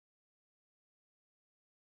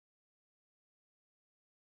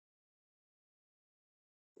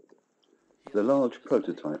the large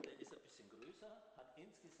prototype.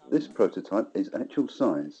 This prototype is actual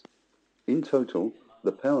size. In total,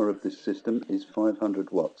 the power of this system is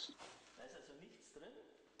 500 watts.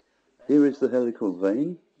 Here is the helical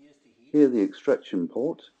vane, here the extraction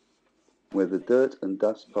port, where the dirt and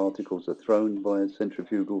dust particles are thrown by a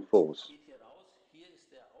centrifugal force.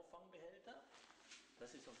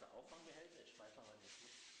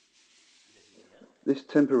 This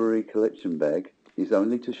temporary collection bag is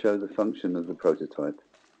only to show the function of the prototype.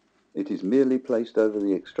 It is merely placed over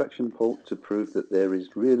the extraction port to prove that there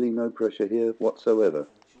is really no pressure here whatsoever.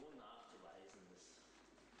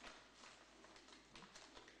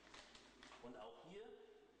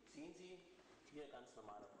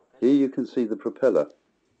 Here you can see the propeller.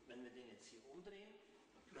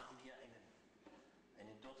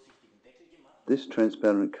 This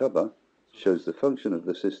transparent cover shows the function of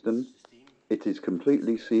the system. It is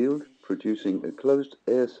completely sealed, producing a closed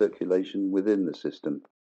air circulation within the system.